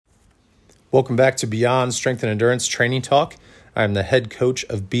Welcome back to Beyond Strength and Endurance Training Talk. I'm the head coach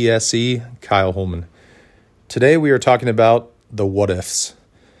of BSE, Kyle Holman. Today we are talking about the what ifs.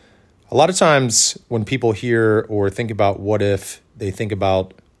 A lot of times when people hear or think about what if, they think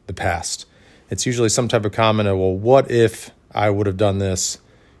about the past. It's usually some type of comment of, well, what if I would have done this?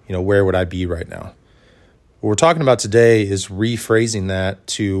 Where would I be right now? What we're talking about today is rephrasing that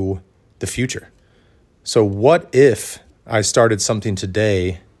to the future. So what if I started something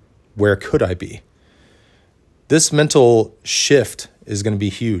today? Where could I be? This mental shift is going to be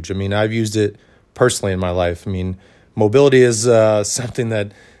huge. I've used it personally in my life. Mobility is something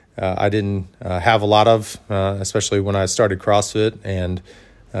that I didn't have a lot of, especially when I started CrossFit. And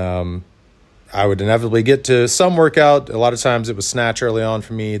I would inevitably get to some workout. A lot of times it was snatch early on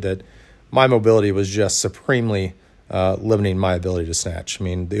for me that my mobility was just supremely limiting my ability to snatch.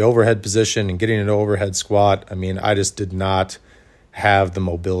 The overhead position and getting into overhead squat, I just did not have the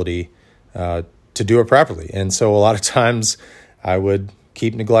mobility to do it properly. And so a lot of times I would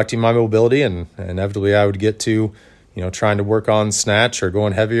keep neglecting my mobility, and inevitably I would get to, trying to work on snatch or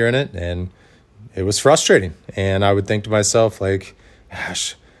going heavier in it. And it was frustrating. And I would think to myself, like,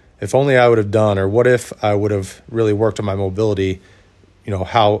 gosh, if only I would have done, or what if I would have really worked on my mobility,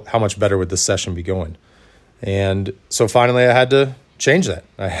 how much better would this session be going? And so finally I had to change that.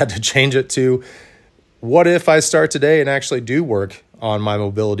 I had to change it to, what if I start today and actually do work on my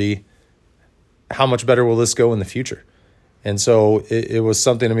mobility? How much better will this go in the future? And so it was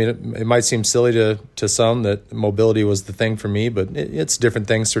something, it might seem silly to some that mobility was the thing for me, but it's different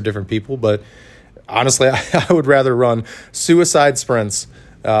things for different people. But honestly, I would rather run suicide sprints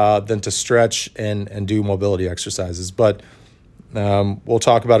than to stretch and do mobility exercises. But we'll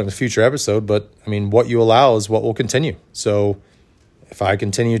talk about it in a future episode. But what you allow is what will continue. So if I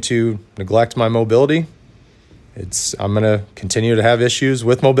continue to neglect my mobility, I'm going to continue to have issues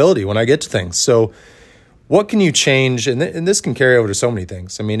with mobility when I get to things. So what can you change? And this can carry over to so many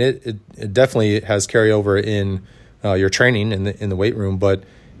things. It definitely has carryover in your training in the weight room, but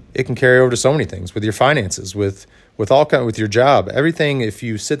it can carry over to so many things with your finances, with your job, everything. If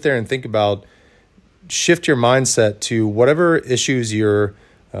you sit there and think about, shift your mindset to whatever issues you're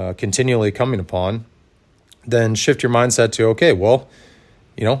continually coming upon, then shift your mindset to, okay, well,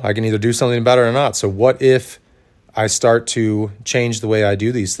 I can either do something about it or not. So what if I start to change the way I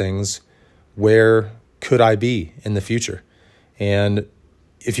do these things? Where could I be in the future? And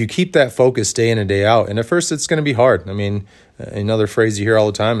if you keep that focus day in and day out, and at first it's going to be hard. Another phrase you hear all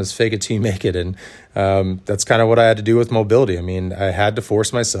the time is fake it till you make it. And that's kind of what I had to do with mobility. I had to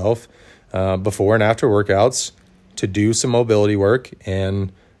force myself before and after workouts to do some mobility work.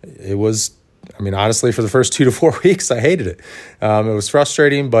 And it was, honestly, for the first 2 to 4 weeks, I hated it. It was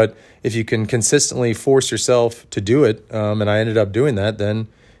frustrating, but if you can consistently force yourself to do it, and I ended up doing that, then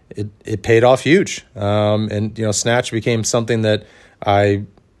it paid off huge. And snatch became something that I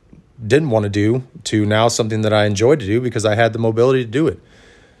didn't want to do to now something that I enjoy to do because I had the mobility to do it.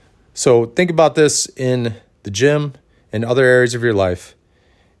 So think about this in the gym and other areas of your life,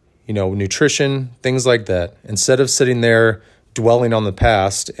 nutrition, things like that. Instead of sitting there dwelling on the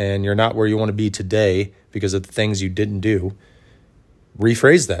past and you're not where you want to be today because of the things you didn't do,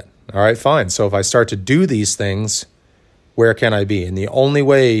 rephrase that. All right, fine. So if I start to do these things, where can I be? And the only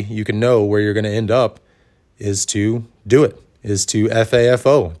way you can know where you're going to end up is to do it, is to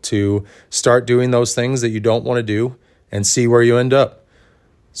FAFO, to start doing those things that you don't want to do and see where you end up.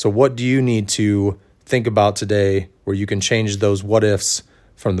 So what do you need to think about today where you can change those what ifs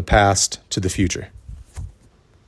from the past to the future?